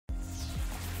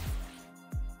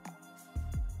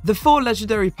The 4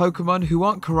 legendary Pokemon who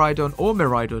aren't Koraidon or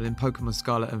Miraidon in Pokemon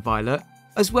Scarlet and Violet,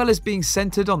 as well as being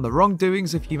centered on the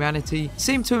wrongdoings of humanity,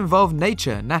 seem to involve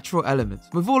nature and natural elements,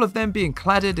 with all of them being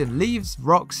cladded in leaves,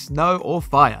 rocks, snow or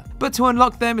fire. But to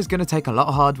unlock them is going to take a lot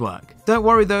of hard work. Don't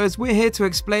worry though, as we're here to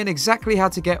explain exactly how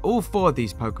to get all 4 of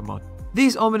these Pokemon.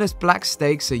 These ominous black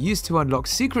stakes are used to unlock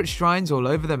secret shrines all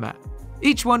over the map,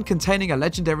 each one containing a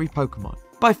legendary Pokemon.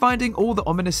 By finding all the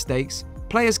ominous stakes,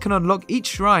 players can unlock each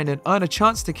shrine and earn a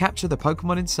chance to capture the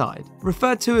Pokemon inside.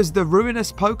 Referred to as the Ruinous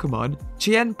Pokemon,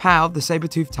 Chien-Pao the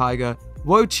saber-toothed tiger,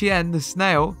 Wo-Chien the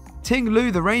snail,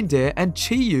 Ting-Lu the reindeer, and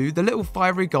Chi-Yu the little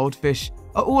fiery goldfish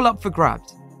are all up for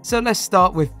grabs. So let's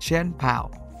start with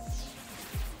Chien-Pao.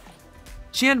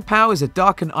 Chien-Pao is a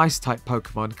dark and ice type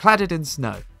Pokemon cladded in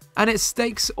snow, and its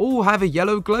stakes all have a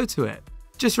yellow glow to it.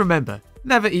 Just remember,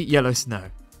 never eat yellow snow.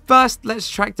 First, let's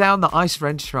track down the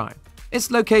Icerend shrine. It's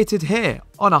located here,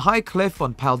 on a high cliff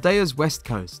on Paldea's west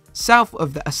coast, south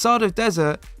of the Asado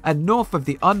Desert and north of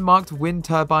the unmarked wind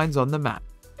turbines on the map.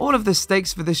 All of the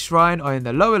stakes for this shrine are in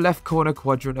the lower left corner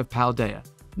quadrant of Paldea.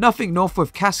 Nothing north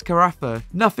of Cascarafa,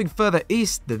 nothing further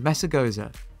east than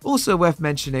Messagoza. Also worth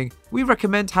mentioning, we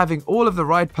recommend having all of the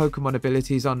ride Pokemon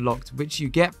abilities unlocked which you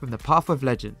get from the Path of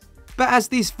Legends. But as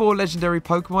these 4 legendary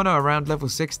Pokemon are around level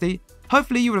 60,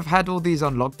 hopefully you would have had all these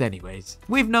unlocked anyways.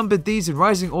 We've numbered these in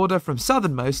rising order from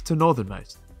southernmost to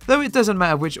northernmost, though it doesn't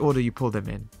matter which order you pull them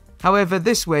in. However,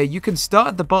 this way you can start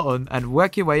at the bottom and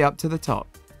work your way up to the top.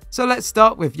 So let's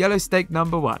start with yellow stake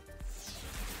number 1.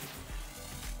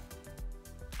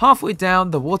 Halfway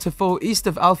down the waterfall east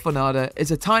of Alfonada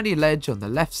is a tiny ledge on the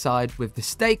left side with the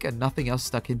stake and nothing else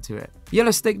stuck into it.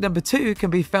 Yellow stake number 2 can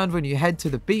be found when you head to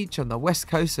the beach on the west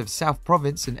coast of South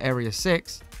Province in Area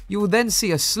 6. You will then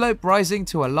see a slope rising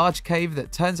to a large cave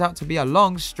that turns out to be a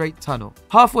long straight tunnel.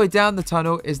 Halfway down the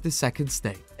tunnel is the second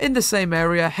stake. In the same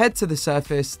area, head to the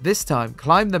surface, this time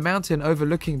climb the mountain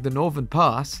overlooking the northern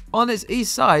pass. On its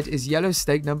east side is yellow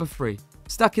stake number 3,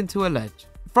 stuck into a ledge.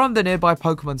 From the nearby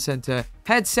Pokemon Center,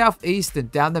 head southeast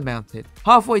and down the mountain.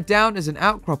 Halfway down is an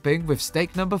outcropping with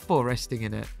stake number 4 resting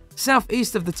in it.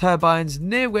 Southeast of the turbines,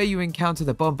 near where you encounter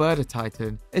the Bombarda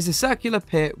Titan, is a circular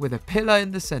pit with a pillar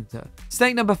in the center.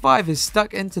 Stake number 5 is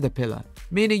stuck into the pillar,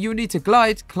 meaning you'll need to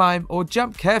glide, climb, or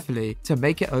jump carefully to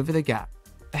make it over the gap.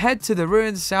 Head to the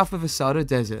ruins south of Asado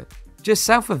Desert. Just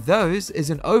south of those is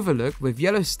an overlook with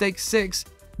yellow stake 6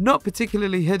 not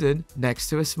particularly hidden next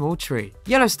to a small tree.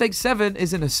 Yellow stake 7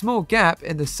 is in a small gap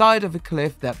in the side of a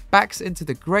cliff that backs into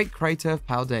the great crater of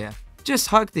Paldea. Just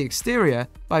hug the exterior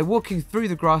by walking through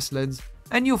the grasslands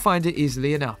and you'll find it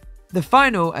easily enough. The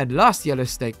final and last yellow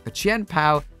stake for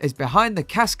Chien-Pao is behind the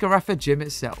Cascarafa gym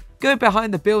itself. Go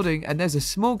behind the building and there's a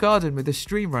small garden with a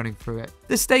stream running through it.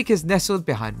 The stake is nestled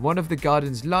behind one of the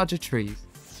garden's larger trees.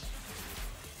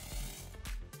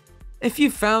 If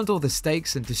you found all the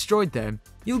stakes and destroyed them,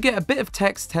 you'll get a bit of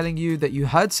text telling you that you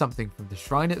heard something from the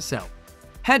shrine itself.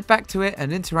 Head back to it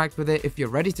and interact with it if you're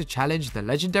ready to challenge the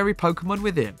legendary Pokemon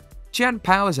within.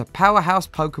 Chien-Pao is a powerhouse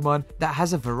Pokemon that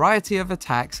has a variety of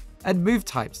attacks and move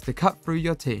types to cut through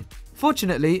your team.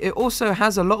 Fortunately, it also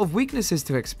has a lot of weaknesses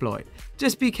to exploit.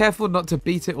 Just be careful not to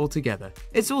beat it altogether.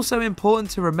 It's also important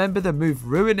to remember the move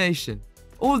Ruination.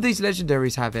 All of these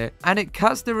legendaries have it, and it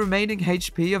cuts the remaining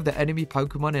HP of the enemy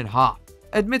Pokemon in half.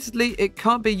 Admittedly, it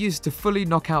can't be used to fully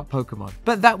knock out Pokemon,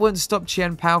 but that wouldn't stop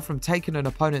Chien-Pao from taking an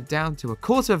opponent down to a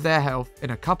quarter of their health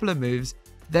in a couple of moves,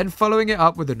 then following it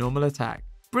up with a normal attack.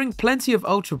 Bring plenty of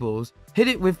Ultra Balls, hit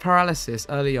it with Paralysis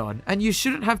early on, and you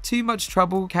shouldn't have too much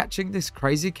trouble catching this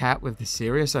crazy cat with the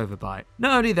serious Overbite.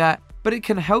 Not only that, but it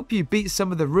can help you beat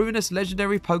some of the Ruinous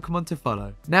Legendary Pokemon to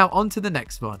follow. Now on to the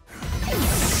next one.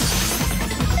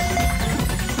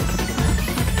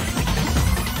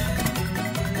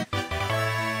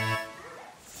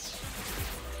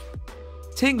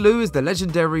 Ting-Lu is the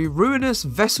legendary Ruinous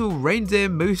Vessel Reindeer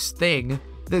Moose thing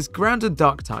that's ground and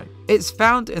dark type. It's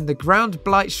found in the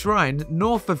Groundblight Shrine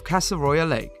north of Casaroya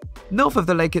Lake. North of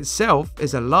the lake itself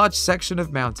is a large section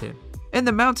of mountain. In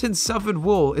the mountain's southern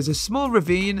wall is a small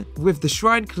ravine with the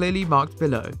shrine clearly marked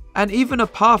below, and even a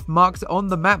path marked on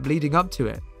the map leading up to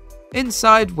it.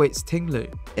 Inside waits Ting-Lu.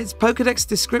 Its Pokedex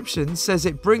description says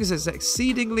it brings its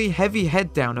exceedingly heavy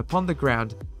head down upon the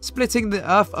ground, splitting the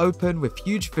earth open with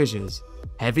huge fissures.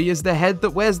 Heavy as the head that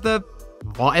wears the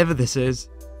whatever this is.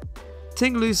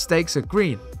 Ting-Lu's stakes are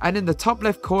green and in the top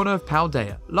left corner of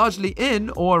Paldea, largely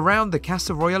in or around the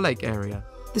Casaroya Lake area.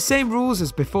 The same rules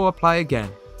as before apply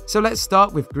again, so let's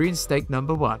start with green stake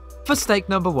number 1. For stake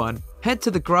number 1, head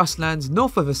to the grasslands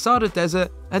north of Asada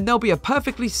Desert and there'll be a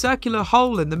perfectly circular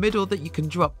hole in the middle that you can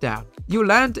drop down. You'll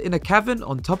land in a cavern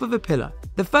on top of a pillar.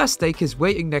 The first stake is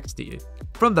waiting next to you.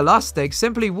 From the last stake,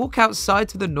 simply walk outside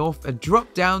to the north and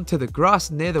drop down to the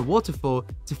grass near the waterfall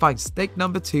to find stake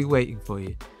number 2 waiting for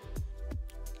you.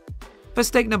 For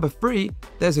stake number 3,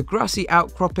 there's a grassy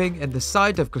outcropping in the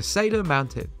side of Grasswither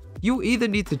Mountain. You'll either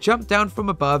need to jump down from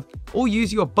above or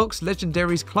use your box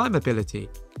legendary's climb ability,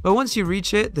 but once you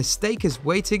reach it, the stake is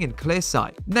waiting in clear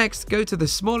sight. Next, go to the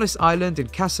smallest island in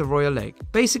Casseroya Lake,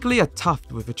 basically a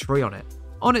tuft with a tree on it.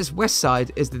 On its west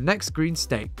side is the next green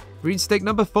stake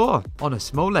number 4, on a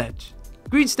small ledge.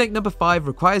 Green stake number 5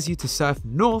 requires you to surf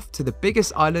north to the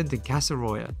biggest island in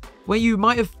Casseroya, where you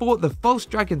might have fought the false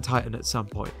dragon titan at some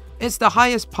point. It's the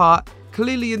highest part,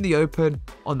 clearly in the open,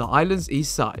 on the island's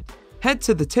east side. Head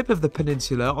to the tip of the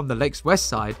peninsula on the lake's west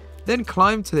side, then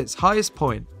climb to its highest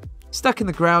point. Stuck in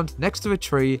the ground next to a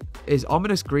tree is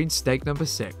ominous green stake number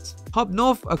 6. Hop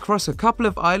north across a couple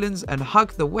of islands and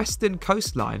hug the western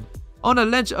coastline. On a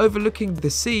ledge overlooking the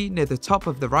sea near the top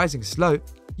of the rising slope,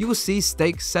 you will see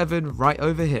stake 7 right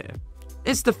over here.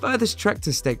 It's the furthest trek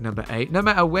to stake number 8, no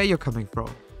matter where you're coming from.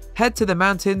 Head to the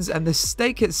mountains and the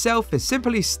stake itself is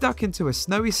simply stuck into a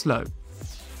snowy slope.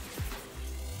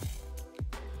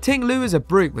 Ting-Lu is a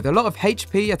brute with a lot of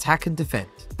HP, attack and defense,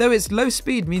 though its low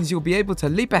speed means you'll be able to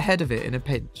leap ahead of it in a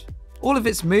pinch. All of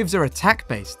its moves are attack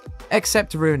based,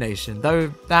 except Ruination, though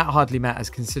that hardly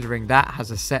matters considering that has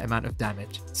a set amount of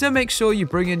damage. So make sure you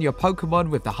bring in your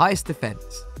Pokemon with the highest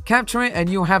defense. Capture it and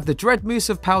you'll have the Dread Moose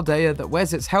of Paldea that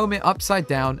wears its helmet upside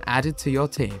down added to your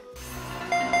team.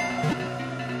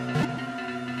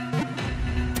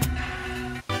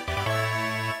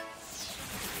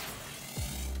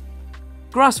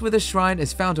 Grasswither Shrine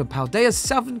is found on Paldea's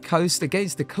southern coast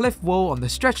against the cliff wall on the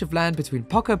stretch of land between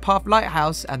Poco Path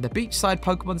Lighthouse and the beachside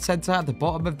Pokemon Center at the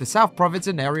bottom of the South Province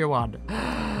in Area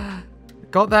 1.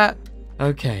 Got that?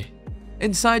 Okay.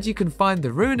 Inside you can find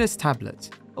the Ruinous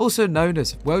Tablet, also known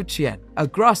as Wo-Chien, a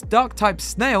grass dark type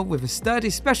snail with a sturdy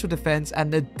special defense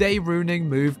and the day ruining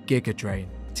move Giga Drain.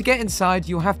 To get inside,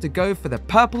 you'll have to go for the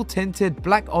purple tinted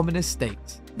black ominous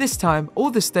stakes. This time,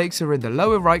 all the stakes are in the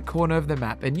lower right corner of the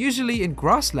map and usually in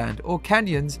grassland or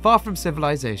canyons far from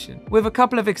civilization. With a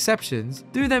couple of exceptions,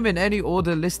 do them in any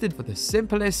order listed for the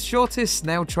simplest, shortest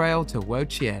snail trail to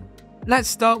Wo-Chien. Let's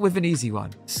start with an easy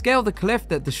one. Scale the cliff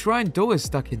that the shrine door is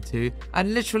stuck into,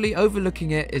 and literally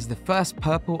overlooking it is the first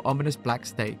purple ominous black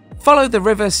stake. Follow the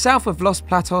river south of Los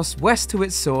Platos west to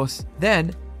its source,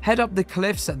 then head up the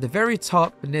cliffs at the very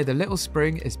top near the little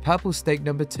spring is purple stake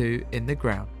number 2 in the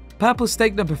ground. Purple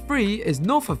stake number 3 is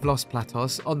north of Los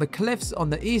Platos on the cliffs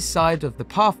on the east side of the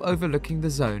path overlooking the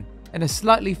zone in a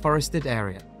slightly forested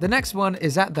area. The next one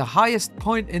is at the highest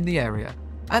point in the area,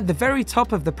 at the very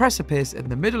top of the precipice in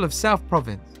the middle of South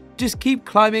Province. Just keep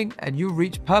climbing and you'll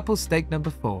reach purple stake number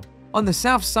 4. On the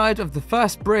south side of the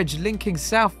first bridge linking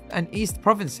South and East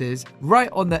provinces, right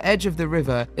on the edge of the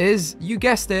river, is, you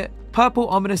guessed it, purple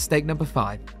ominous stake number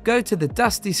 5. Go to the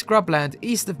dusty scrubland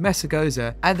east of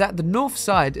Messagoza, and at the north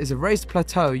side is a raised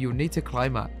plateau you'll need to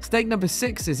climb up. Stake number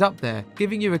 6 is up there,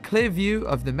 giving you a clear view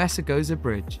of the Messagoza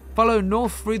bridge. Follow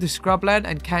north through the scrubland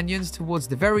and canyons towards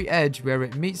the very edge where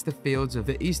it meets the fields of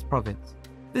the East province.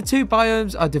 The two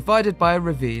biomes are divided by a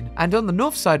ravine, and on the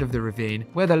north side of the ravine,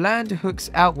 where the land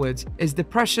hooks outwards, is the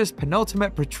precious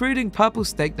penultimate protruding purple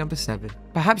stake number 7.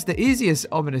 Perhaps the easiest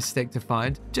ominous stake to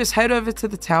find, just head over to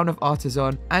the town of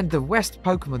Artisan and the West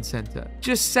Pokemon Center.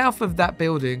 Just south of that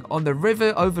building, on the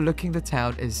river overlooking the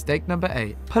town, is stake number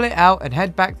 8. Pull it out and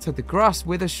head back to the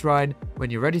Grasswither Shrine when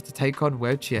you're ready to take on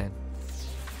Wo-Chien.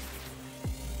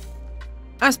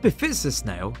 As befits the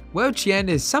snail, Wo-Chien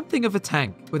is something of a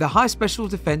tank, with a high special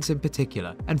defense in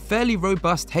particular, and fairly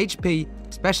robust HP,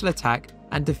 special attack,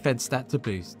 and defense stat to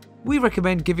boost. We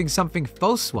recommend giving something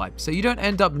False Swipe so you don't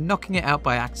end up knocking it out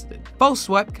by accident. False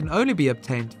Swipe can only be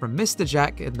obtained from Mr.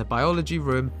 Jack in the biology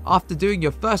room after doing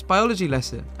your first biology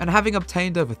lesson and having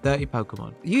obtained over 30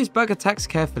 Pokemon. Use bug attacks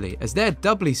carefully as they're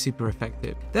doubly super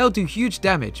effective. They'll do huge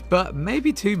damage, but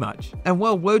maybe too much. And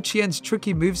while Wo-Chien's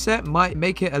tricky moveset might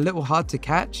make it a little hard to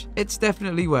catch, it's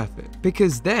definitely worth it,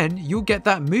 because then you'll get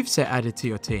that moveset added to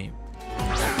your team.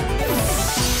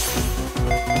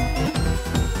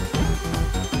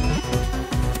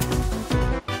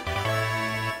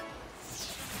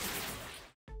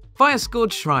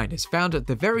 Firescourge Shrine is found at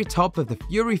the very top of the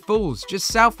Fury Falls, just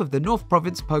south of the North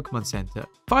Province Pokemon Center.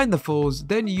 Find the falls,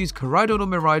 then use Koraidon or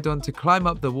Miraidon to climb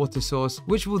up the water source,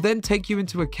 which will then take you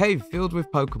into a cave filled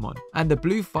with Pokemon, and the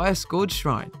blue Firescourge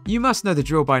Shrine. You must know the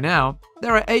drill by now.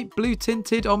 There are 8 blue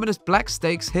tinted ominous black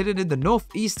stakes hidden in the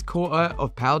northeast quarter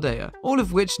of Paldea, all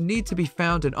of which need to be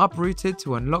found and uprooted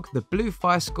to unlock the blue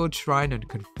Firescourge shrine and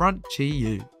confront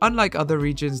Chi-Yu. Unlike other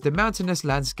regions, the mountainous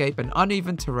landscape and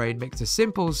uneven terrain makes a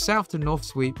simple south to north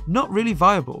sweep not really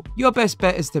viable. Your best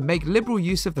bet is to make liberal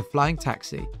use of the flying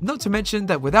taxi, not to mention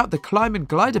that without the climb and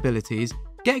glide abilities,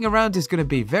 getting around is going to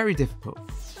be very difficult.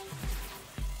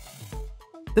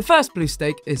 The first blue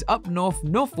stake is up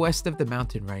northwest of the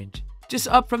mountain range. Just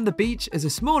up from the beach is a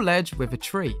small ledge with a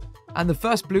tree, and the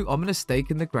first blue ominous stake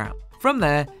in the ground. From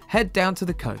there, head down to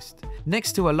the coast.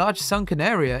 Next to a large sunken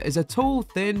area is a tall,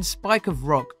 thin spike of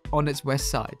rock on its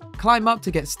west side. Climb up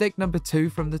to get stake number 2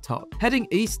 from the top. Heading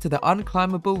east to the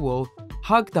unclimbable wall,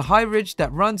 hug the high ridge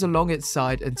that runs along its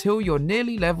side until you're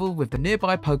nearly level with the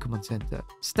nearby Pokemon Center.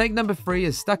 Stake number 3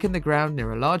 is stuck in the ground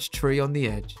near a large tree on the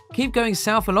edge. Keep going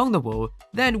south along the wall,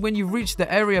 then when you reach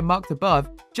the area marked above,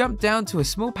 jump down to a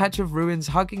small patch of ruins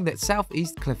hugging that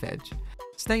southeast cliff edge.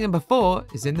 Stake number 4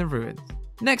 is in the ruins.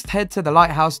 Next, head to the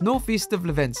lighthouse northeast of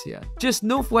Levencia. Just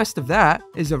northwest of that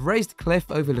is a raised cliff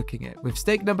overlooking it, with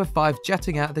stake number 5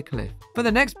 jutting out of the cliff. For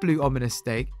the next blue ominous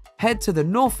stake, head to the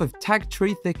north of Tag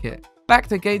Tree Thicket.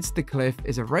 Backed against the cliff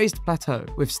is a raised plateau,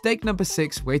 with stake number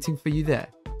 6 waiting for you there.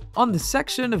 On the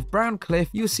section of brown cliff,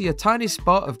 you'll see a tiny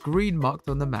spot of green marked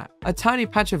on the map. A tiny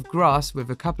patch of grass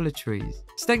with a couple of trees.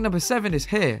 Stake number 7 is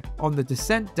here, on the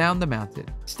descent down the mountain.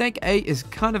 Stake 8 is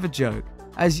kind of a joke,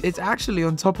 as it's actually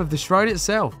on top of the shrine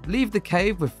itself. Leave the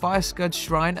cave with Firescourge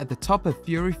shrine at the top of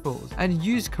Fury Falls, and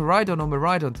use Koraidon or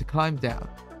Miraidon to climb down.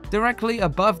 Directly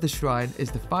above the shrine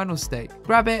is the final stake.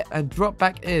 Grab it and drop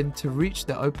back in to reach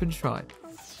the open shrine.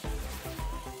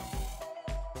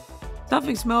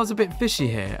 Something smells a bit fishy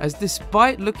here, as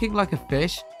despite looking like a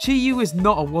fish, Chi-Yu is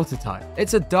not a water type.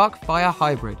 It's a dark fire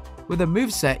hybrid, with a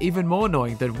moveset even more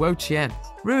annoying than Wo-Chien's.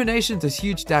 Ruination does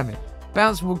huge damage.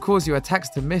 Bounce will cause your attacks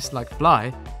to miss like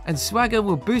Fly, and Swagger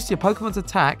will boost your Pokemon's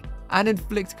attack and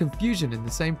inflict confusion in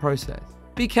the same process.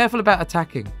 Be careful about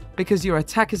attacking, because your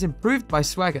attack is improved by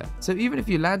Swagger, so even if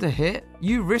you land a hit,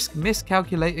 you risk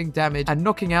miscalculating damage and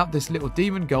knocking out this little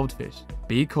demon goldfish.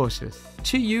 Be cautious.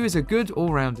 Chi-Yu is a good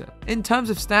all-rounder. In terms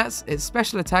of stats, its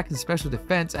special attack and special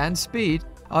defense and speed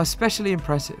are especially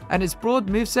impressive, and its broad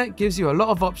moveset gives you a lot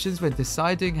of options when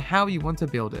deciding how you want to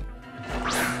build it.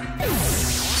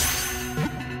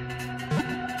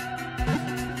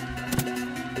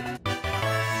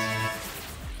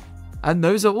 And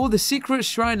those are all the secret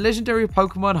shrine legendary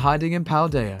Pokemon hiding in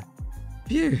Paldea.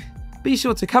 Phew. Be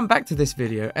sure to come back to this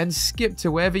video and skip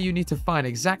to wherever you need to find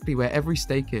exactly where every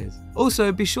stake is.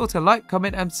 Also, be sure to like,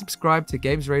 comment and subscribe to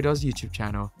GamesRadar's YouTube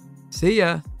channel. See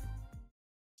ya!